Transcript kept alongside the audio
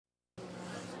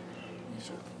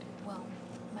should. Well,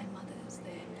 my mother is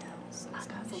there now, so I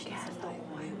got some she's castor alive.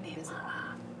 oil in my Visit.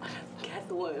 eye. I got some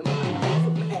castor oil in my eye. I'm so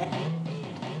mad.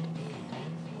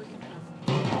 Where you from?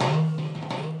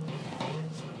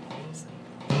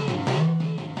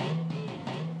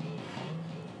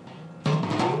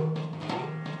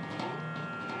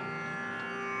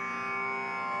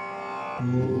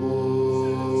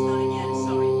 Start again,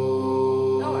 sorry.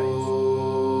 No worries.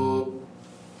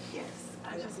 Yes, I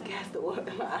got some castor oil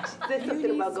in my eye. She said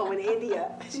something about going to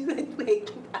India. She's like,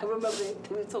 wait, I remember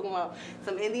we were talking about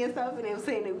some Indian stuff, and they were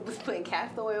saying they was putting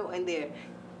castor oil in their,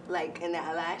 like, in the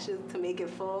eyelashes to make it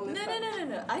full and No, stuff.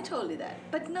 no. I told you that.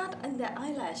 But not in the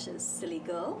eyelashes, silly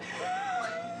girl.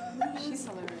 She's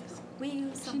hilarious. We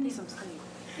use She something. needs some sleep.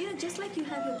 You know, just like you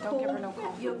have your Don't give her no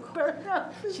coffee. your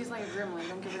She's like a gremlin.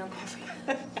 Don't give her no coffee.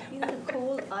 you know the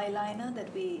cold eyeliner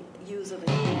that we use over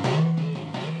here.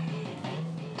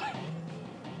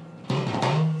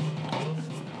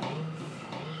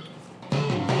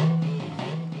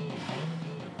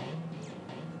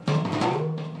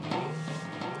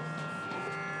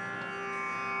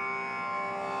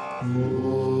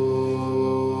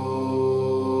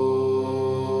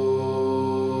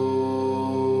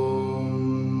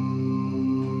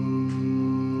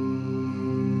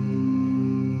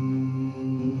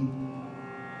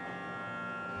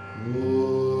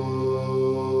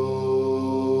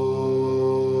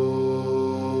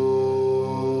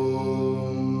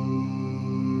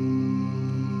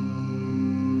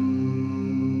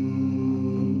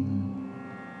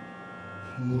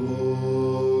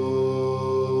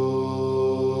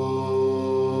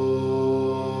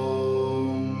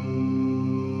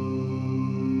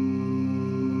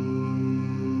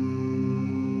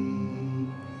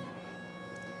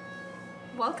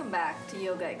 Welcome back to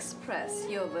Yogaxpress,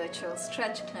 your virtual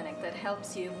stretch clinic that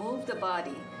helps you move the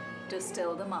body to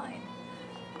still the mind.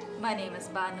 My name is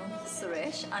Banu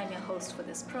Suresh. I'm your host for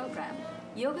this program.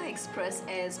 Yogaxpress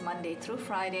airs Monday through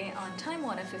Friday on Time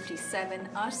Warner 57,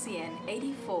 RCN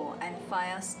 84 and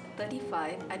FIOS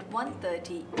 35 at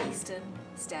 1:30 Eastern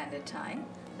Standard Time.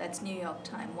 That's New York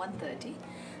time, 1:30.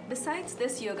 Besides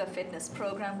this yoga fitness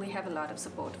program, we have a lot of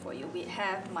support for you. We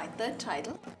have my third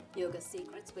title, Yoga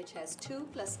Secrets, which has 2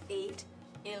 + 8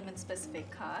 ailment-specific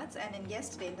cards. And in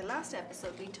the last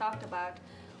episode, we talked about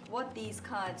what these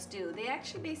cards do. They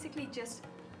actually basically just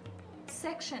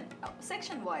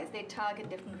section-wise, they target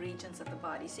different regions of the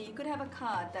body. So you could have a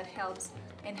card that helps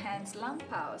enhance lung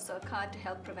power, so a card to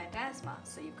help prevent asthma.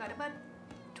 So you've got about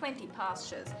 20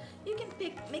 postures. You can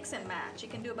pick, mix and match. You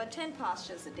can do about 10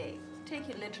 postures a day. Take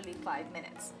you literally 5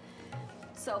 minutes.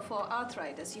 So for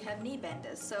arthritis, you have knee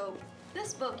benders. So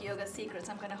this book, Yoga Secrets,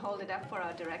 I'm going to hold it up for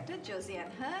our director,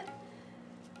 Josiane Hurd.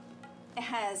 It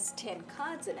has 10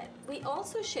 cards in it. We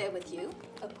also share with you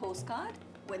a postcard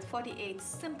with 48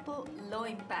 simple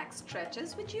low-impact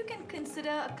stretches, which you can consider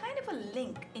a kind of a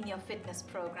link in your fitness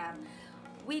program.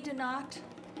 We do not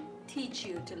teach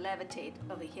you to levitate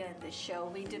over here in this show.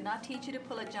 We do not teach you to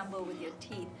pull a jumbo with your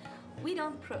teeth. We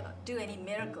don't do any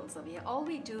miracles over here. All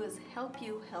we do is help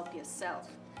you help yourself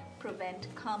prevent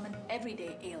common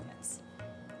everyday ailments.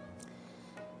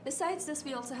 Besides this,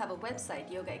 we also have a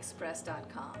website,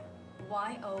 yogaxpress.com,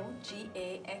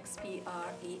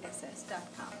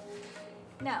 yogaxpress.com.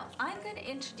 Now, I'm going to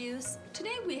introduce,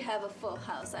 today we have a full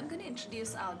house. I'm going to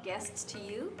introduce our guests to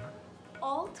you.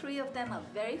 All 3 of them are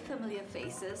very familiar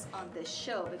faces on this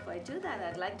show. Before I do that,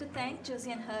 I'd like to thank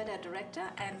Josiane Hurd, our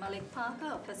director, and Malik Parker,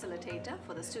 our facilitator,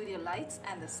 for the studio lights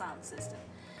and the sound system.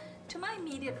 To my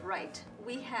immediate right,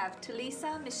 we have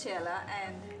Talisa, Michela,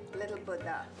 and Little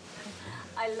Buddha.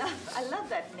 I love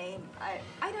that name. I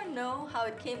don't know how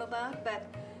it came about, but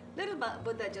Little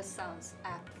Buddha just sounds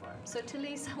apt for him. So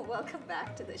Talisa, welcome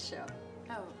back to the show.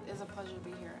 Oh, it's a pleasure to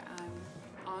be here. I'm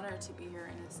honored to be here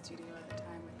in the studio at the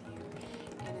time with you.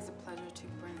 And it's a pleasure to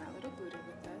bring my little Buddha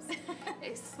with us.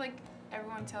 It's like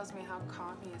everyone tells me how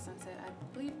calm he is. And I said, I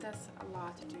believe that's a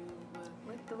lot to do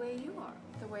With the way you are.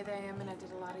 the way that I am, and I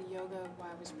did a lot of yoga while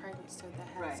I was pregnant, so that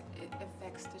has it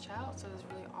affects the child. So it's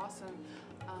really awesome.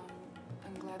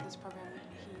 I'm glad this program.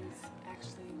 He's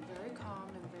actually very calm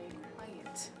and very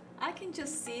quiet. I can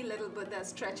just see Little Buddha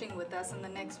stretching with us in the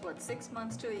next 6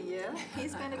 months to a year.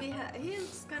 He's going to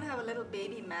have a little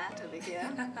baby mat over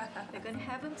here. We're going to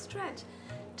have him stretch.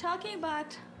 Talking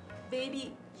about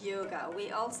baby yoga,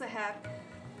 we also have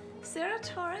Sarah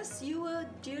Torres. You were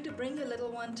due to bring your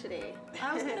little one today.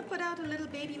 I was going to put out a little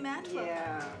baby mat for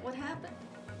her. What happened?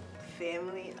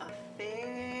 Family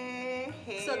affair.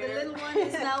 So the little one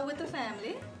is now with the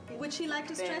family. Would she like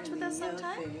to stretch with us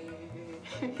sometime?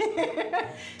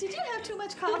 Did you have too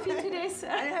much coffee today,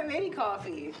 sir? I didn't have any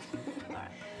coffee. All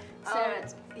right. Sarah,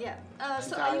 yeah.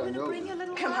 So are you going to bring your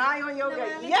little I'm one? high on yoga.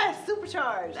 Noelle? Yes,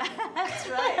 supercharged. That's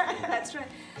right. That's right.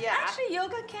 Yeah. Actually,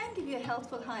 yoga can give you a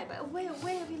healthful high. But where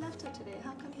have you left her today?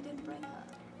 How come you didn't bring her?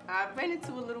 I ran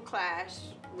into a little clash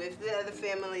with the other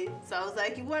family, so I was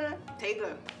like, you wanna take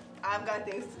her? I've got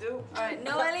things to do. All right,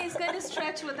 Noelle is going to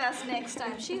stretch with us next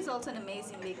time. She's also an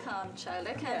amazingly calm child.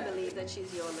 I can't believe that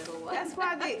she's your little one. That's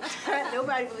why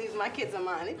nobody believes my kids are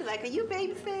mine. They be like, are you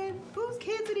babysitting? Whose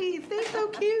kids are these? They're so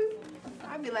cute.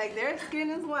 I'd be like, their skin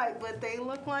is white, but they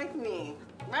look like me.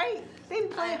 Right? They be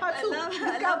playing hot too. I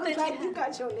love that like, you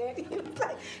got your nanny. He was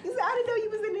like, he said, I didn't know you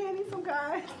was a nanny, some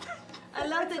guy. I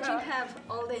love that you have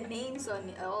all their names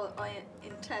in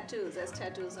tattoos, as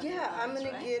tattoos on your Yeah, I'm arms,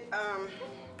 gonna right? get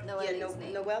Noelle's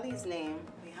name. Noelle's name.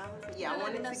 Wait, how is it? Yeah, I Not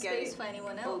wanted enough to get space it for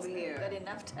anyone else. over You've here. got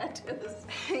enough tattoos.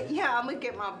 Yeah, I'm gonna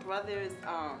get my brother's.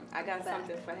 I got Back.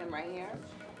 something for him right here.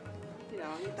 You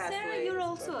know, he passed Sarah, away. you're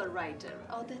also a writer.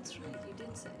 Oh, that's right. You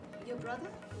did say your brother.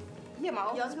 Yeah, my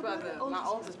oldest Younger brother. brother? My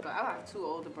oldest brother. I have two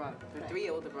older brothers, Right. 3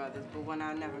 older brothers, but one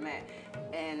I never met.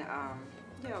 And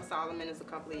you know, Solomon is a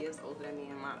couple of years older than me,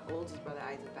 and my oldest brother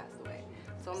Isaac passed away.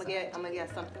 So I'm gonna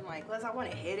get something like, cause I want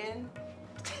it hidden.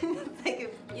 Like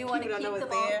if You want to people keep don't know them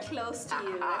it's all there. close to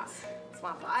you. It's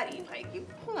my body. Like you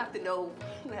don't have to know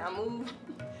when I move.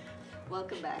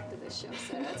 Welcome back to the show,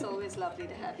 Sarah. It's always lovely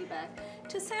to have you back.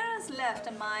 To Sarah's left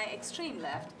and my extreme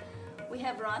left, we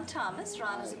have Ron Thomas.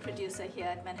 Ron is a producer here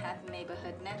at Manhattan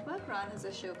Neighborhood Network. Ron has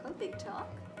a show called Big Talk.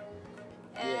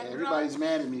 Yeah, And everybody's Ron,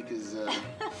 mad at me because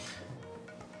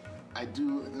I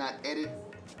do not edit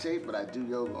tape, but I do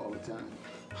yoga all the time.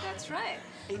 that's right.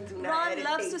 They do not Ron edit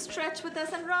loves tape. to stretch with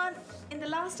us. And Ron, in the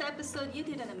last episode, you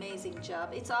did an amazing job.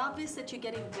 It's obvious that you're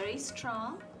getting very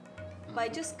strong by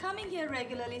just coming here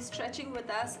regularly, stretching with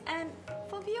us. And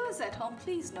for viewers at home,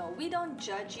 please know, we don't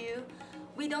judge you.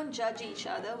 We don't judge each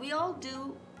other. We all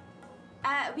do.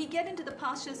 We get into the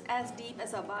postures as deep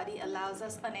as our body allows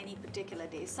us on any particular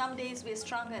day. Some days we're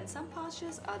stronger in some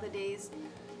postures, other days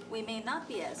we may not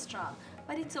be as strong.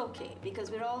 But it's okay because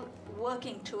we're all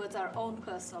working towards our own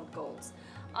personal goals.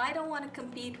 I don't want to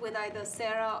compete with either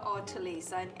Sarah or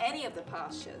Talisa in any of the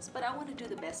postures, but I want to do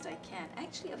the best I can.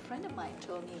 Actually, a friend of mine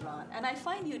told me, Ron, and I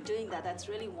find you doing that. That's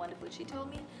really wonderful. She told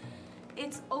me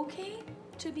it's okay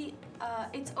to be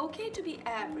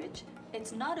average.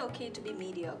 It's not okay to be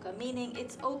mediocre, meaning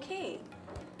it's okay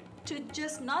to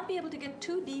just not be able to get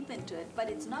too deep into it, but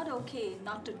it's not okay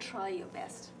not to try your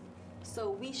best.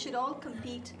 So we should all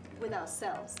compete with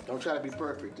ourselves. Don't try to be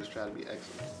perfect, just try to be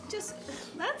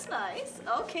excellent. That's nice.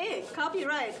 Okay,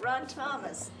 copyright, Ron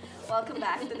Thomas. Welcome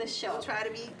back to the show. Don't try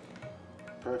to be.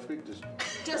 Perfect,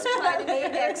 Just try to be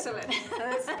excellent.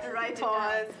 Right.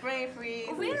 Pause. Brain freeze.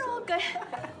 We're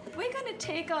going to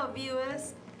take our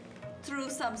viewers through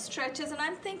some stretches, and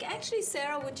I'm thinking, actually,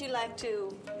 Sarah, would you like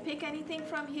to pick anything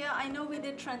from here? I know we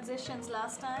did transitions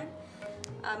last time.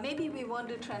 Maybe we won't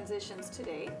do transitions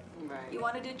today. Right. You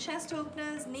want to do chest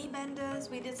openers, knee benders?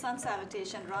 We did sun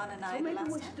salutation, Ron and I So maybe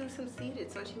last we time. should do some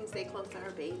seated so she can stay close to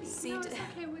her baby. No, Seated. it's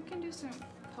okay. We can do some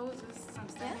poses, some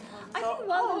Yeah. standing poses. I think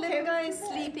while the okay, little guy we is can do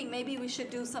that. sleeping, maybe we should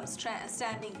do some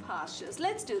standing postures.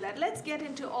 Let's do that. Let's get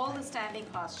into all the standing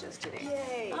postures today.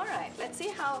 Yay. All right. Let's see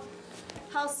how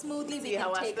smoothly we See can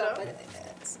how I take stood up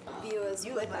up? viewers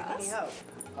You with look like you us. need help.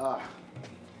 Ah,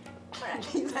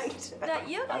 You like Now, I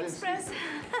didn't Yogaxpress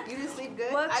you didn't sleep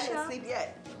good? I Workshop. didn't sleep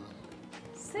yet.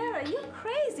 Sarah, you're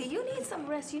crazy. You need some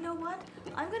rest. You know what?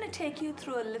 I'm going to take you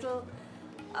through a little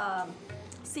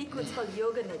sequence called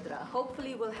Yoga Nidra.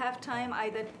 Hopefully, we'll have time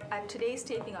either at today's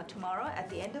taping or tomorrow at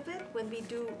the end of it when we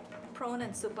do prone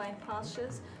and supine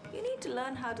postures. You need to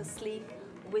learn how to sleep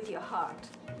with your heart,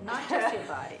 not just your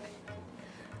body.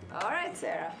 All right,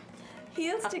 Sarah.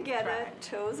 Heels together,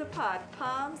 toes apart,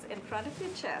 palms in front of your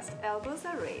chest, elbows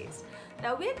are raised.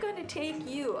 Now we're going to take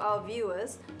you, our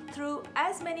viewers, through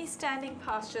as many standing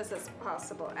postures as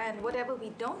possible. And whatever we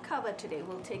don't cover today,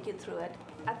 we'll take you through it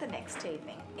at the next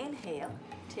taping. Inhale,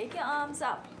 take your arms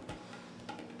up.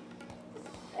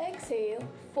 Exhale,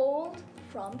 fold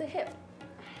from the hip.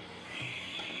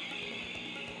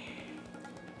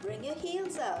 Bring your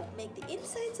heels out. Make the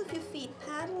insides of your feet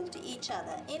parallel to each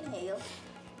other. Inhale.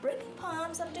 Bring your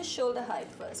palms up to shoulder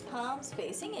height first. Palms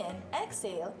facing in.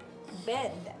 Exhale.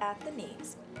 Bend at the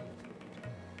knees.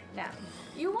 Now,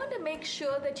 you want to make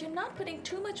sure that you're not putting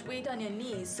too much weight on your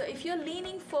knees. So if you're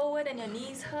leaning forward and your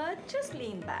knees hurt, just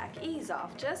lean back. Ease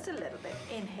off just a little bit.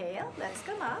 Inhale. Let's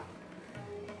come up.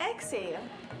 Exhale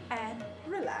and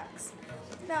relax.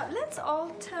 Now let's all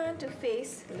turn to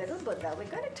face little Buddha. We're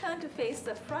going to turn to face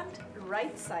the front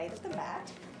right side of the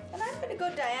mat. And I'm going to go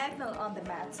diagonal on the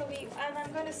mat. So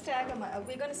I'm going to stagger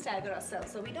we're going to stagger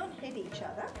ourselves so we don't hit each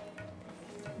other.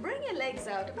 Bring your legs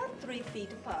out about 3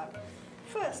 feet apart.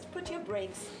 First, put your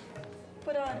brakes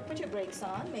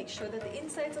on. Make sure that the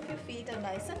insides of your feet are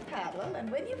nice and parallel.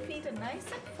 And when your feet are nice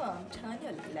and firm, turn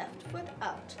your left foot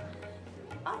out.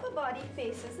 Upper body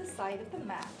faces the side of the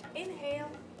mat. Inhale.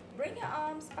 Bring your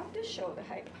arms up to shoulder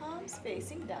height, palms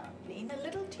facing down. Lean a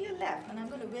little to your left, and I'm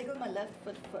going to wiggle my left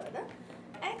foot further.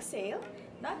 Exhale.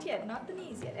 Not yet, not the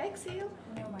knees yet. Exhale.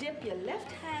 Dip your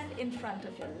left hand in front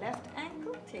of your left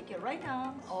ankle. Take your right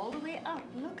arm all the way up.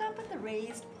 Look up at the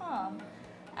raised palm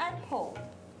and hold.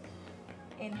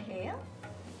 Inhale.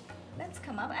 Let's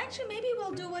come up. Actually, maybe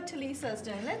we'll do what Talisa's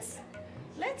doing.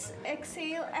 Let's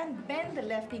exhale and bend the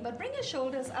left knee, but bring your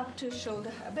shoulders up to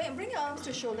shoulder, bring your arms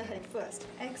to shoulder height first.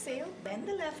 Exhale, bend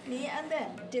the left knee, and then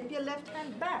dip your left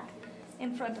hand back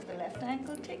in front of the left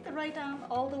ankle. Take the right arm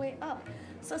all the way up.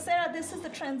 So Sarah, this is the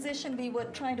transition we were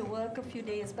trying to work a few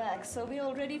days back. So we're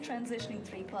already transitioning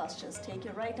 3 postures. Take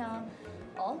your right arm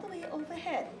all the way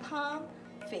overhead, palm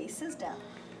faces down.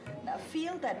 Now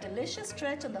feel that delicious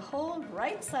stretch on the whole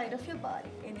right side of your body.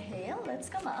 Inhale, let's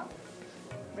come up.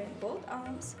 Bring both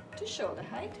arms to shoulder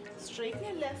height. Straighten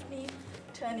your left knee.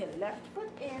 Turn your left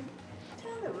foot in.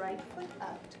 Turn the right foot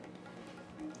out.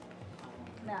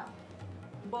 Now,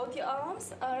 both your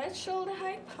arms are at shoulder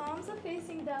height. Palms are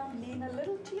facing down. Lean a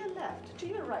little to your left, to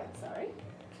your right, sorry.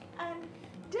 And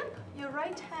dip your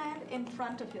right hand in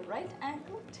front of your right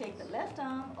ankle. Take the left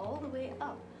arm all the way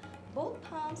up. Both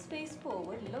palms face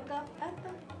forward. Look up at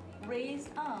the raised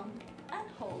arm and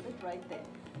hold it right there.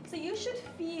 So you should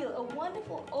feel a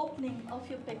wonderful opening of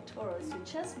your pectorals, your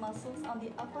chest muscles on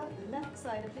the upper left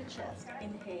side of your chest.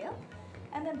 Inhale,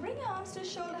 and then bring your arms to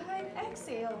shoulder height.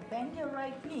 Exhale, bend your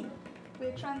right knee.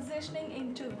 We're transitioning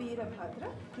into Virabhadra.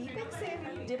 Keep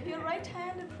exhaling. Dip your right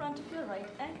hand in front of your right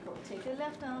ankle. Take your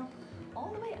left arm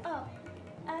all the way up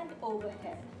and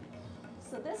overhead.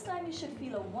 So this time you should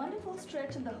feel a wonderful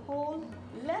stretch in the whole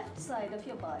left side of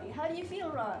your body. How do you feel,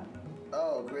 Ron?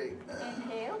 Oh, great.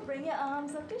 Inhale, bring your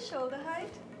arms up to shoulder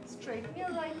height. Straighten your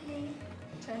right knee.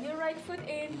 Turn your right foot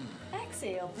in.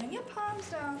 Exhale, bring your palms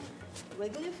down.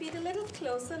 Wiggle your feet a little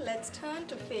closer. Let's turn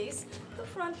to face the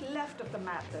front left of the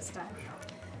mat this time.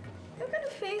 You're going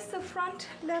to face the front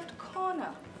left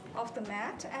corner of the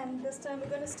mat, and this time we're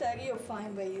going to stagger. You're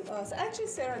fine where you are. So actually,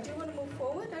 Sarah, do you want to move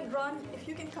forward? And Ron, if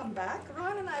you can come back.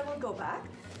 Ron and I will go back.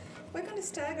 We're going to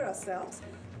stagger ourselves.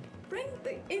 Bring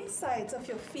the insides of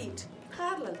your feet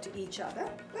parallel to each other.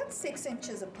 That's 6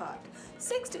 inches apart.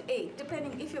 6 to 8,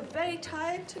 depending. If you're very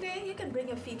tired today, you can bring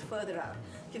your feet further out.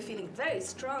 If you're feeling very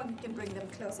strong, you can bring them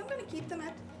close. I'm going to keep them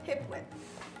at hip width.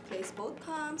 Place both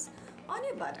palms on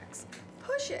your buttocks.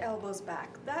 Push your elbows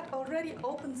back. That already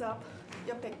opens up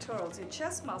your pectorals, your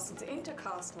chest muscles, your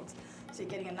intercostals. So you're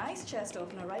getting a nice chest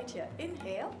opener right here.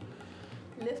 Inhale.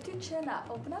 Lift your chin up.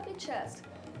 Open up your chest.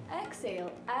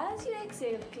 Exhale. As you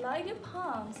exhale, glide your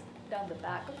palms down the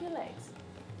back of your legs.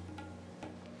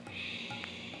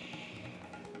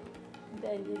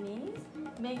 Bend your knees.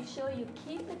 Make sure you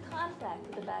keep the contact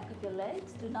with the back of your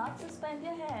legs. Do not suspend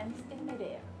your hands in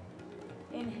midair.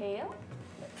 Inhale.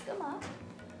 Let's come up.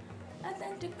 And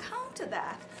then to counter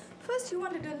that, first you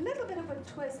want to do a little bit of a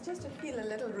twist just to feel a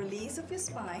little release of your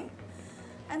spine.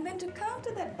 And then to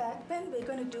counter that back bend, we're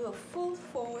going to do a full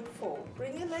forward fold.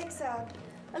 Bring your legs out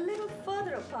a little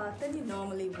further apart than you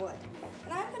normally would.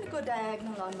 And I'm going to go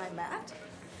diagonal on my mat.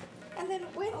 And then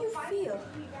when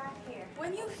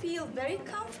you feel very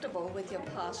comfortable with your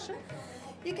posture,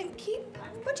 you can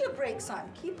put your brakes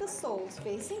on, keep the soles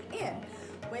facing in.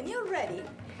 When you're ready,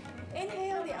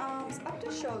 inhale the arms up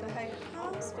to shoulder height,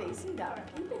 palms facing down.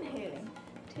 Keep inhaling.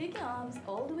 Take your arms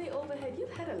all the way overhead.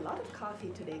 You've had a lot of coffee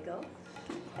today, girl.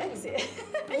 Exhale.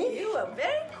 You are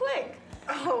very quick.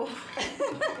 Oh.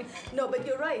 No, but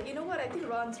you're right. You know what? I think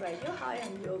Ron's right. You're high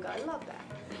on yoga. I love that.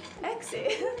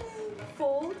 Exhale.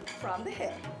 Fold from the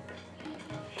hip.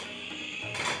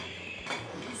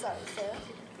 Sorry, sir.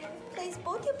 Place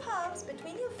both your palms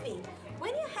between your feet.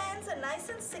 When your hands are nice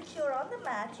and secure on the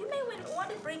mat, you may want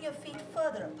to bring your feet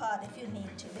further apart if you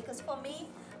need to. Because for me,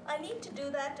 I need to do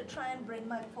that to try and bring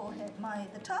my forehead,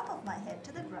 the top of my head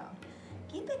to the ground.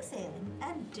 Keep exhaling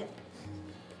and dip.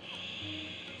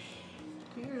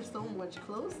 You're so much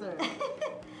closer.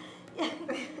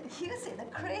 You say the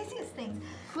craziest things.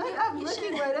 But I'm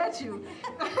looking right at you.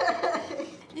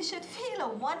 You should feel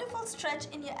a wonderful stretch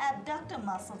in your abductor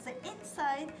muscles, the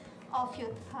inside of your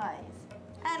thighs.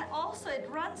 And also it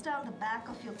runs down the back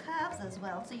of your calves as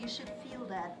well, so you should feel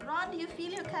that. Ron, do you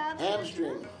feel your calves?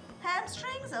 Hamstring.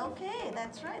 Hamstrings? Okay,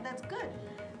 that's right, that's good.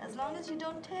 as long as you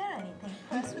don't tear anything.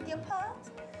 Press with your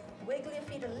palms. Wiggle your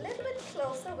feet a little bit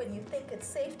closer when you think it's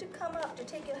safe to come up, to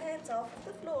take your hands off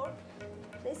the floor.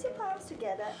 Place your palms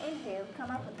together. Inhale,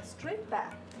 come up with a straight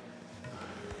back.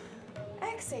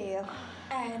 Exhale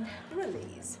and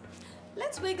release.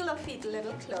 Let's wiggle our feet a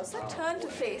little closer. Turn to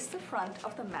face the front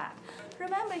of the mat.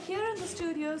 Remember, here in the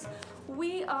studios,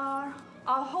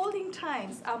 our holding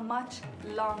times are much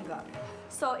longer.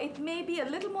 So it may be a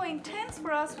little more intense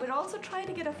for us. We're also trying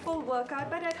to get a full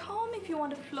workout, but at home, if you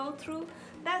want to flow through,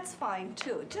 that's fine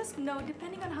too. Just know,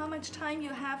 depending on how much time you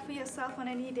have for yourself on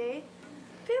any day,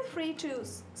 feel free to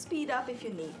speed up if you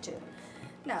need to.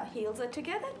 Now, heels are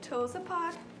together, toes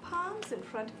apart, palms in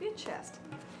front of your chest.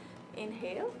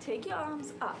 Inhale, take your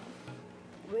arms up.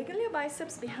 Wiggle your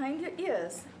biceps behind your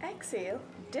ears. Exhale,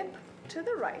 dip to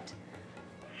the right.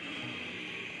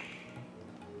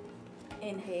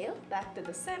 Inhale, back to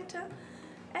the center.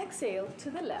 Exhale,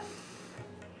 to the left.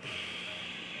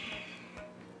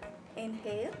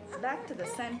 Inhale, back to the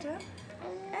center.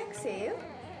 Exhale,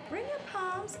 bring your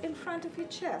palms in front of your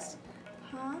chest.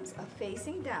 Palms are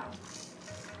facing down.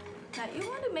 Now you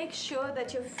want to make sure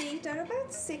that your feet are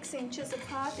about 6 inches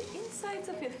apart, the insides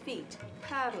of your feet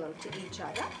parallel to each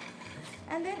other.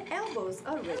 And then elbows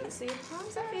are raised. So your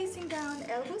palms are facing down,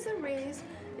 elbows are raised.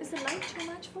 Is the light too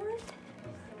much for it?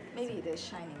 Maybe it is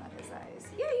shining on his eyes.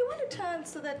 Yeah, you want to turn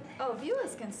so that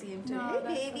viewers can see him too. No,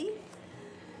 hey, baby. Okay.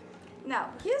 Now,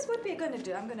 here's what we're going to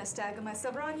do. I'm going to stagger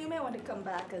myself around. You may want to come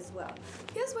back as well.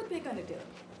 Here's what we're going to do.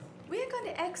 We're going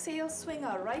to exhale, swing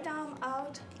our right arm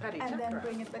out, and then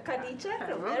bring it back. Kadi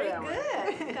chakra, very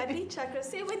good. Kadi chakra.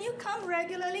 See, when you come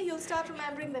regularly, you'll start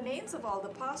remembering the names of all the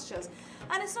postures.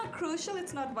 And it's not crucial,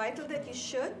 it's not vital that you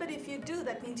should, but if you do,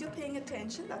 that means you're paying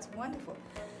attention. That's wonderful.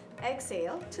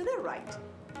 Exhale to the right.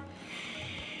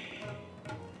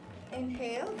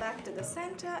 Inhale, back to the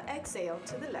center. Exhale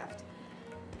to the left.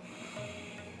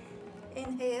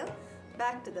 Inhale,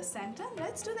 back to the center.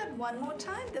 Let's do that one more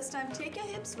time. This time, take your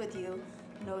hips with you.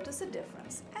 Notice a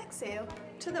difference. Exhale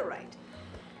to the right.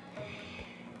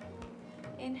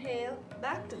 Inhale,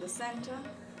 back to the center.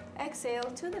 Exhale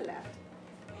to the left.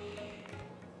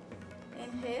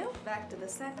 Inhale, back to the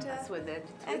center. That's what that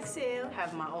exhale.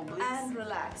 Have my obliques. And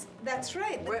relax. That's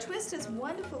right. The twist is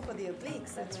wonderful for the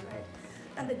obliques. That's right.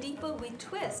 And the deeper we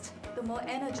twist, the more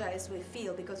energized we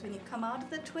feel, because when you come out of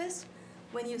the twist,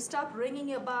 when you stop wringing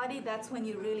your body, that's when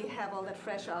you really have all that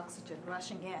fresh oxygen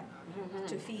rushing in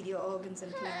to feed your organs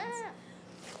and glands.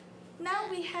 Now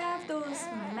we have those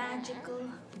magical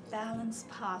balance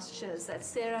postures that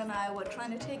Sarah and I were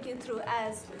trying to take you through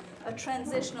as a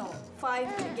transitional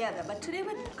 5 together. But today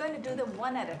we're going to do them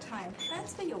one at a time.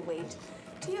 Transfer your weight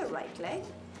to your right leg.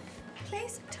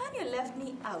 Turn your left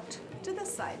knee out to the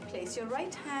side. Place your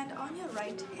right hand on your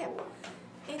right hip.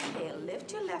 Inhale,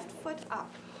 lift your left foot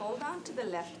up. Hold on to the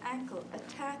left ankle.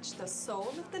 Attach the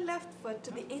sole of the left foot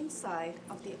to the inside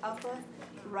of the upper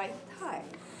right thigh.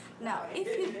 Now, if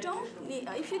you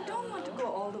don't want to go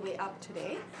all the way up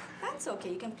today, that's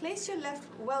okay. You can place your left,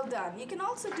 well done. You can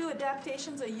also do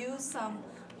adaptations or use some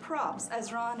props,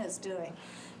 as Ron is doing.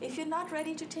 If you're not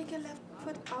ready to take your left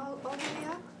foot all the way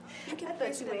up, you can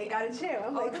place it. Got a chair.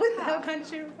 I'm like, what the hell kind of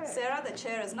chair? Sarah, the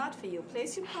chair is not for you.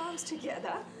 Place your palms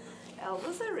together.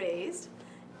 Elbows are raised.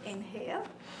 Inhale.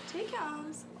 Take your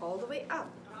arms all the way up.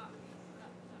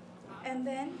 And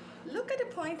then look at a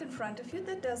point in front of you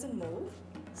that doesn't move.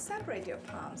 Separate your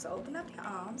palms. Open up your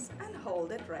arms and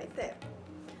hold it right there.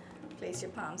 Place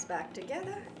your palms back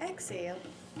together. Exhale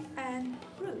and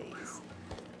release.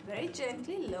 Very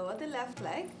gently lower the left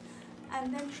leg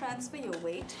and then transfer your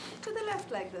weight to the left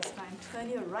leg this time. Turn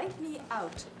your right knee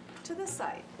out to the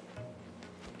side.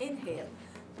 Inhale.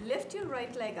 Lift your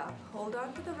right leg up. Hold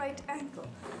on to the right ankle.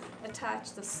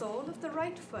 Attach the sole of the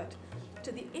right foot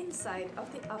to the inside of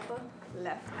the upper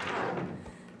left thigh.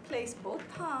 Place both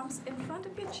palms in front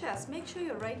of your chest. Make sure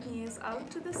your right knee is out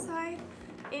to the side.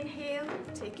 Inhale,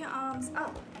 take your arms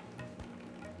up.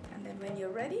 And then when you're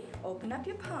ready, open up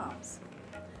your palms.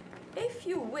 If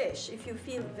you wish, if you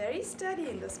feel very steady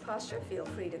in this posture, feel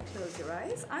free to close your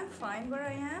eyes. I'm fine where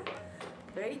I am.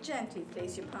 Very gently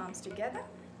place your palms together.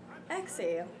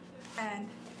 Exhale and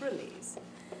release.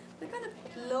 We're going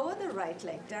to lower the right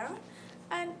leg down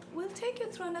and we'll take you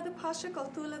through another posture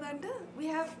called Thula Danda. We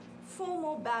have 4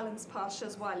 more balance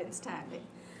postures while in standing.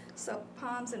 So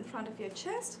palms in front of your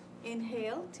chest.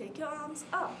 Inhale, take your arms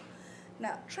up.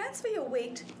 Now transfer your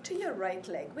weight to your right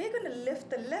leg. We're going to lift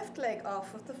the left leg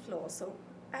off of the floor. So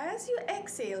as you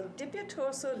exhale, dip your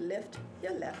torso, lift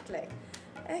your left leg.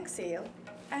 Exhale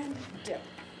and dip.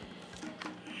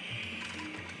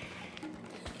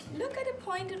 Look at a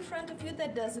point in front of you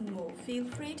that doesn't move. Feel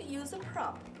free to use a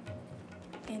prop.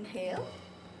 Inhale.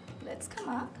 Let's come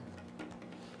up.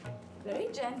 Very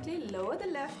gently lower the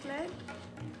left leg.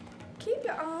 Keep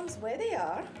your arms where they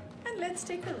are. And let's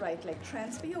take the right leg.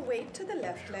 Transfer your weight to the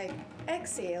left leg.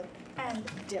 Exhale and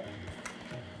dip.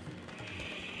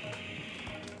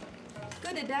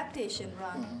 Good adaptation,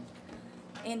 Ron.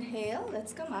 Inhale,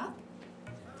 let's come up.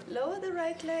 Lower the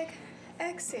right leg.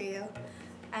 Exhale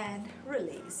and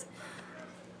release.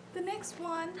 The next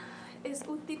one is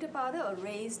Uttita Pada or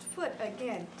raised foot.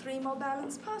 Again, 3 more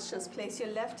balance postures. Place your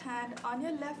left hand on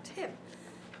your left hip.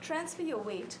 Transfer your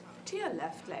weight to your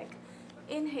left leg.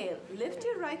 Inhale, lift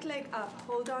your right leg up.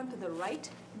 Hold on to the right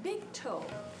big toe.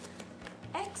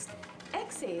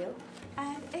 Exhale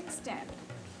and extend.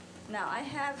 Now I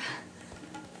have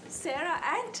Sarah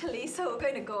and Talisa who are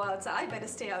going to go outside. I better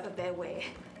stay out of their way.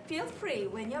 Feel free,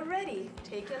 when you're ready,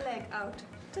 take your leg out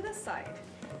to the side.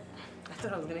 I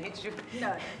thought I was going to hit you.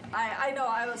 No, I know,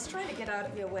 I was trying to get out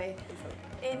of your way.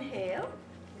 Inhale,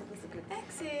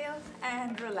 exhale,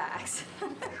 and relax.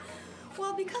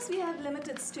 Well, because we have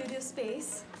limited studio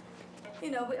space,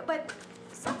 you know, but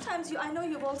sometimes I know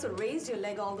you've also raised your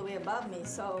leg all the way above me,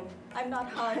 so I'm not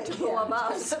hard to go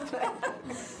above.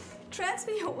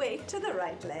 Transfer your weight to the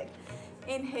right leg.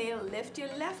 Inhale, lift your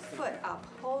left foot up.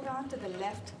 Hold on to the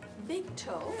left big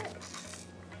toe.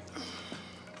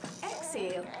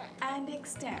 Exhale and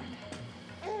extend.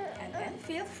 And then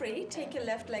feel free, take your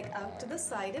left leg out to the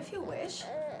side if you wish.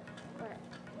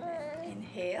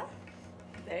 Inhale,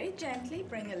 very gently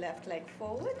bring your left leg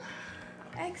forward.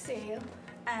 Exhale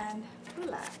and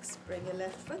relax. Bring your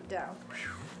left foot down.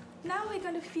 Now we're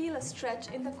going to feel a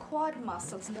stretch in the quad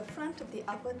muscles in the front of the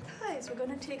upper thighs. We're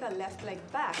going to take our left leg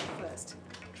back first.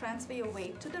 Transfer your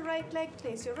weight to the right leg.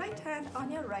 Place your right hand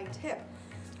on your right hip.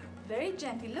 Very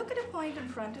gently, look at a point in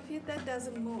front of you that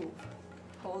doesn't move.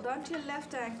 Hold on to your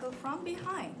left ankle from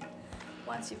behind.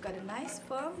 Once you've got a nice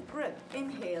firm grip,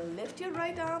 inhale, lift your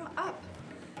right arm up.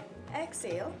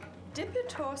 Exhale, dip your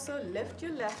torso, lift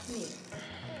your left knee.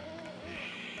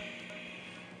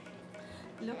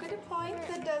 Look at a point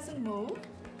that doesn't move.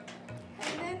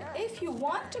 And then if you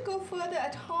want to go further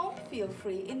at home, feel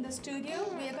free. In the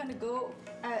studio, we are going to go,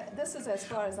 this is as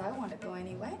far as I want to go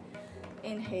anyway.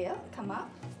 Inhale, come up.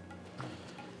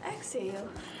 Exhale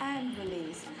and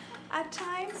release. At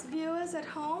times, viewers at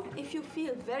home, if you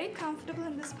feel very comfortable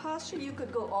in this posture, you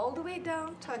could go all the way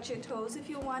down, touch your toes if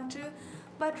you want to.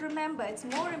 But remember, it's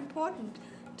more important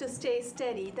to stay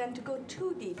steady than to go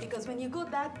too deep, because when you go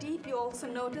that deep, you also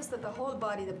notice that the whole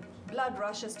body, the blood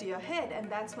rushes to your head,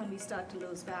 and that's when we start to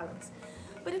lose balance.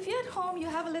 But if you're at home, you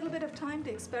have a little bit of time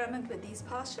to experiment with these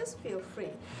postures, feel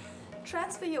free.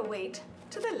 Transfer your weight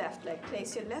to the left leg.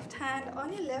 Place your left hand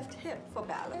on your left hip for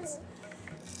balance.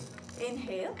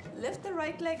 Inhale, lift the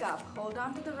right leg up. Hold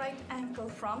on to the right ankle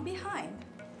from behind.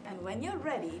 And when you're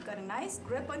ready, you've got a nice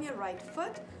grip on your right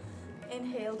foot.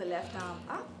 Inhale the left arm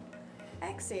up.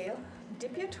 Exhale,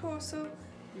 dip your torso,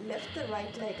 lift the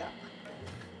right leg up.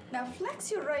 Now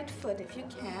flex your right foot if you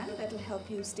can. That'll help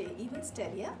you stay even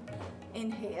steadier.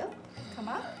 Inhale, come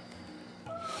up.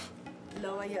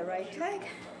 Lower your right leg.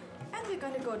 And we're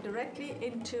going to go directly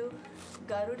into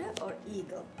Garuda or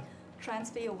Eagle.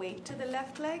 Transfer your weight to the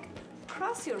left leg.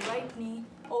 Cross your right knee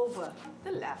over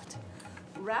the left.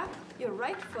 Wrap your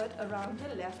right foot around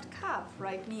your left calf.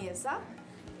 Right knee is up.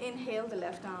 Inhale the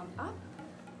left arm up.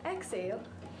 Exhale,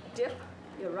 dip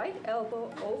your right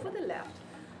elbow over the left.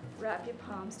 Wrap your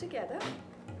palms together.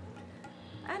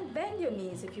 And bend your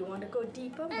knees if you want to go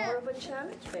deeper, more of a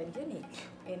challenge. Bend your knee.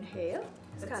 Inhale.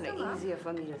 It's kind of easier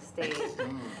for me to stay.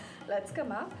 Let's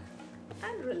come up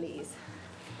and release.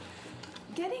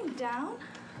 Getting down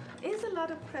is a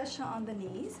lot of pressure on the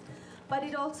knees, but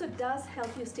it also does help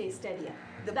you stay steadier.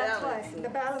 That's why the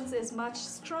balance is much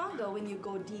stronger when you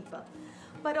go deeper.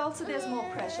 But also there's more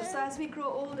pressure. So as we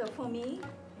grow older, for me,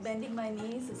 bending my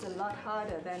knees is a lot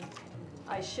harder than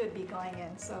I should be going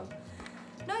in. So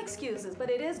no excuses, but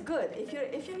it is good.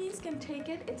 If your knees can take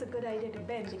it, it's a good idea to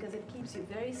bend because it keeps you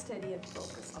very steady and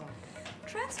focused.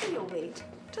 Transfer your weight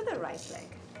to the right leg.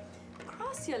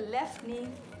 Cross your left knee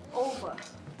over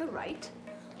the right.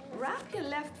 Wrap your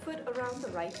left foot around the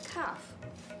right calf.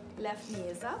 Left knee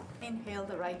is up. Inhale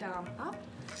the right arm up.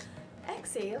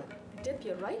 Exhale, dip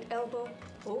your right elbow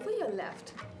over your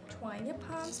left. Twine your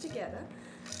palms together.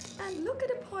 And look at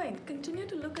a point. Continue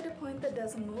to look at a point that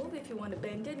doesn't move. If you want to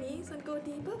bend your knees and go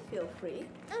deeper, feel free.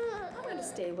 I'm going to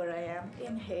stay where I am.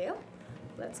 Inhale.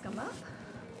 Let's come up.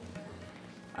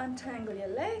 Untangle your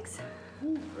legs.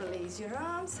 Release your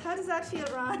arms. How does that feel,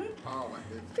 Ron? Oh my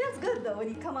goodness. Feels good though when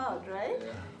you come out, right?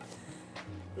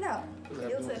 Yeah. No. Because I'm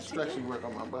Heels doing are stretching together. work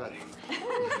on my body.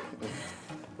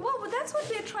 Well, that's what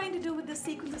we're trying to do with this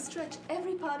sequence of stretch.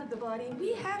 Every part of the body.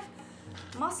 We have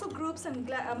muscle groups and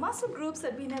muscle groups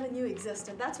that we never knew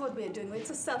existed. That's what we're doing.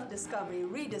 It's a self-discovery,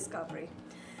 rediscovery.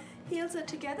 Heels are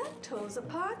together, toes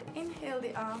apart. Inhale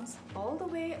the arms all the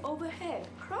way overhead.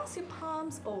 Cross your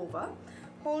palms over.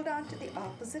 Hold on to the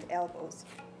opposite elbows.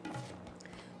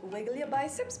 Wiggle your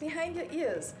biceps behind your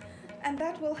ears. And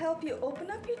that will help you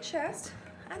open up your chest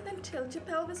and then tilt your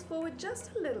pelvis forward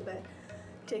just a little bit.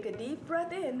 Take a deep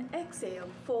breath in, exhale,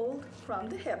 fold from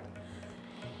the hip.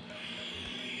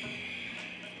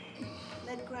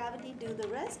 Let gravity do the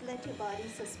rest, let your body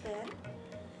suspend.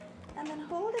 And then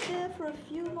hold it there for a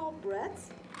few more breaths.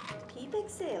 Keep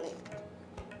exhaling.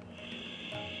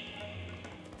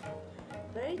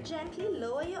 Very gently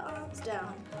lower your arms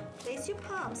down. Place your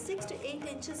palms 6 to 8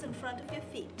 inches in front of your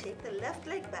feet. Take the left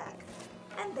leg back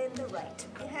and then the right.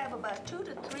 You have about 2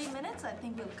 to 3 minutes. I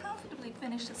think we'll comfortably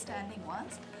finish the standing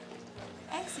ones.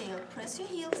 Exhale, press your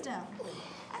heels down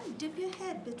and dip your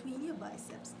head between your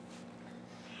biceps.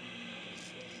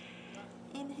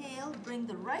 Inhale, bring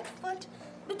the right foot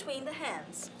between the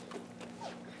hands.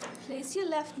 Place your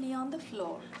left knee on the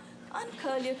floor.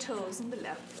 Uncurl your toes in the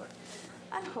left foot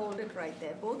and hold it right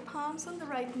there. Both palms on the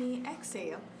right knee.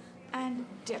 Exhale and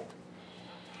dip.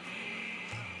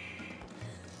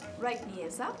 Right knee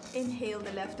is up. Inhale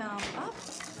the left arm up.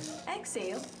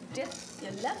 Exhale, dip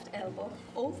your left elbow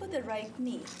over the right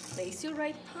knee. Place your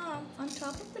right palm on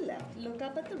top of the left. Look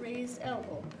up at the raised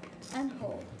elbow and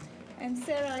hold. And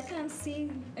Sarah, I can't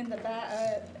see in the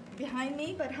back behind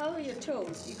me, but how are your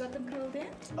toes? You got them curled in?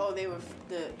 Oh, they were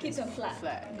Keep them flat.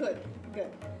 Flat. Good,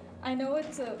 good. I know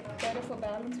it's better for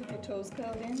balance with your toes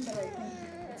curled in, but I think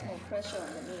it's more pressure on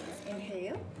the knees.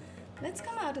 Inhale. Let's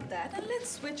come out of that and let's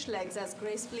switch legs as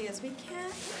gracefully as we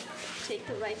can. Take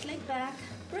the right leg back,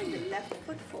 bring the left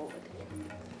foot forward.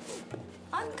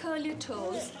 Uncurl your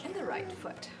toes in the right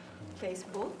foot. Place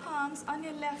both palms on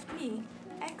your left knee.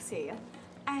 Exhale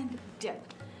and dip.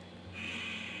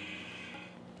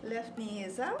 Left knee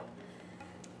is out.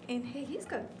 Inhale, he's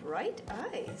got bright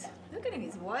eyes. Look at him,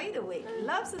 he's wide awake.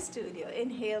 Loves the studio.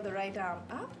 Inhale the right arm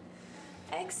up.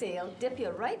 Exhale, dip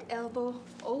your right elbow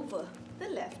over the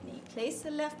left knee. Place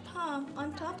the left palm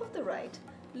on top of the right.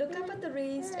 Look up at the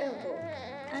raised elbow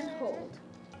and hold.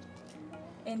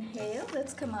 Inhale,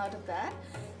 let's come out of that.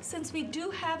 Since we do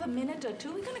have a minute or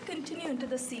two, we're going to continue into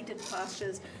the seated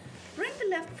postures. Bring the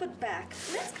left foot back.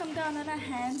 Let's come down on our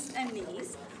hands and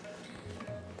knees.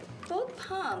 Both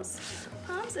palms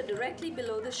are directly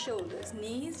below the shoulders,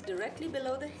 knees directly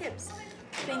below the hips,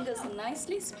 fingers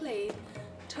nicely splayed,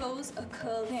 toes are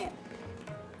curled in.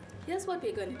 Here's what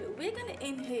we're going to do. We're going to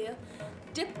inhale,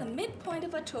 dip the midpoint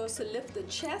of our toes to lift the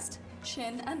chest,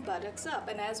 chin, and buttocks up.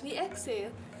 And as we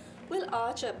exhale, we'll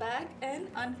arch our back and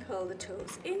uncurl the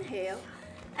toes. Inhale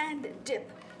and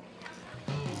dip.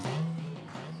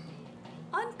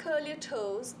 Uncurl your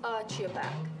toes, arch your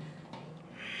back.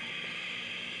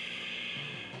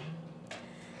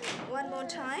 One more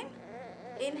time.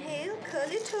 Inhale, curl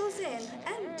your toes in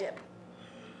and dip.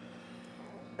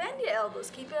 Bend your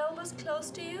elbows. Keep your elbows close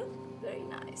to you. Very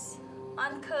nice.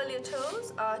 Uncurl your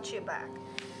toes, arch your back.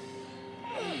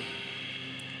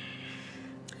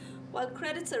 While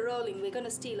credits are rolling, we're going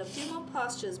to steal a few more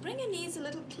postures. Bring your knees a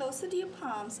little closer to your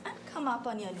palms and come up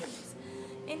on your knees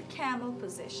in camel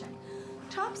position.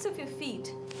 Tops of your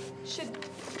feet should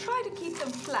try to keep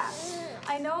them flat.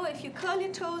 I know if you curl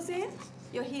your toes in,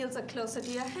 your heels are closer to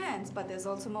your hands, but there's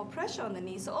also more pressure on the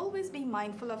knees, so always be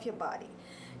mindful of your body.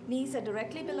 Knees are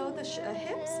directly below the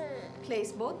hips.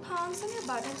 Place both palms on your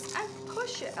buttocks and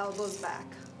push your elbows back.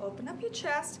 Open up your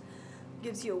chest.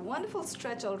 Gives you a wonderful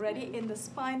stretch already in the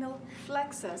spinal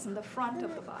flexors in the front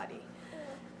of the body.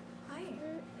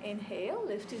 Inhale,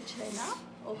 lift your chin up,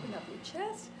 open up your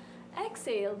chest.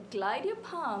 Exhale, glide your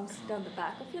palms down the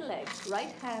back of your legs.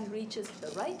 Right hand reaches for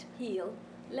the right heel.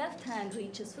 Left hand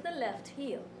reaches for the left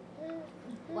heel.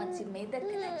 Once you've made that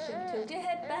connection, tilt your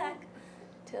head back,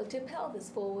 tilt your pelvis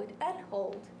forward and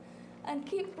hold. And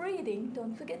keep breathing,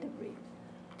 don't forget to breathe.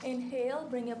 Inhale,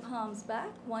 bring your palms back,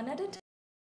 one at a